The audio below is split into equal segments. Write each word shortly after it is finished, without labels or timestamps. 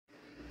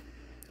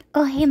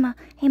Oh, hey, Ma,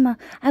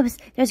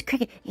 there's a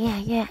cricket. Yeah,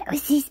 it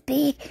was this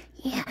big.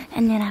 Yeah,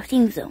 and then I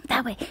seen him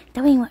that way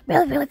he went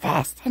really, really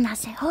fast. And I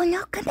said, oh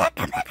no, come back,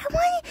 I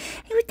want you.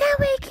 He went that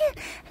way again.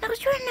 And I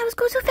was running, I was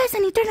going so fast,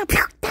 and he turned up,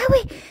 that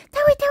way.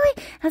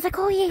 I was like,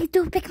 oh yeah, you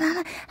do it big,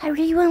 Mama. I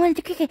really wanted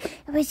the cricket.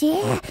 It was,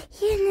 yeah,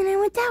 and then I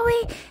went that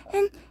way,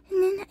 and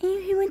then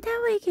he went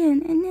that way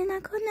again, and then I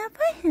could not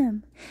find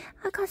him.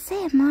 I got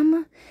sad,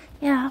 Mama.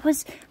 Yeah, I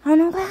don't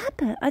know what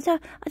happened. I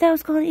thought I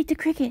was going to eat the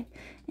cricket.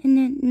 And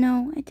then,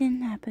 no, it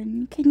didn't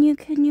happen. Can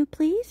you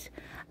please?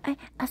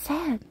 I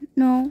said,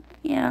 no,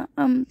 yeah,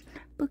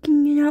 but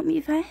can you help me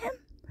find him?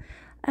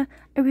 I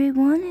really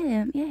wanted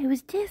him. Yeah, he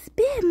was this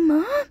big,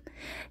 Mom.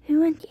 He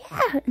went,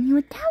 yeah, and he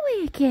went that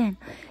way again.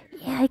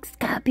 Yeah, it's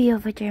gotta be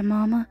over there,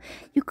 Mama.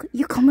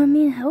 You come with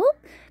me and help?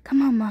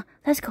 Come on, Ma.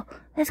 Let's go,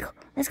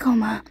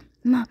 Ma.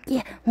 Mom,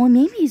 yeah, well,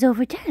 maybe he's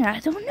over there. I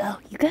don't know.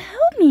 You gotta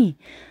help me.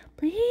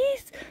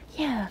 Please?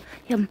 Yeah,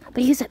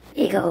 but he's a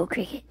big old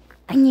cricket.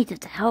 I needed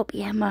to help.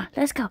 Yeah, Ma.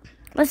 Let's go.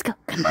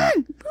 Come on.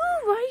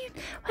 Ooh, why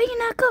you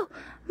not go?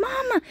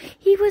 Mama,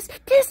 he was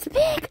this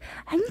big.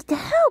 I need to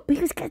help. He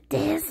was got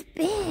this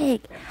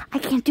big. I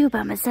can't do it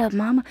by myself,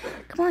 Mama.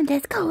 Come on,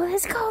 let's go.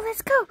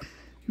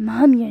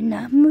 Mom, you're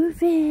not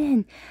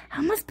moving.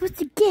 How am I supposed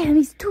to get him?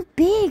 He's too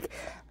big.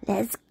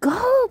 Let's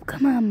go.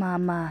 Come on,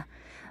 Mama.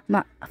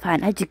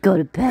 Fine, I just go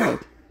to bed.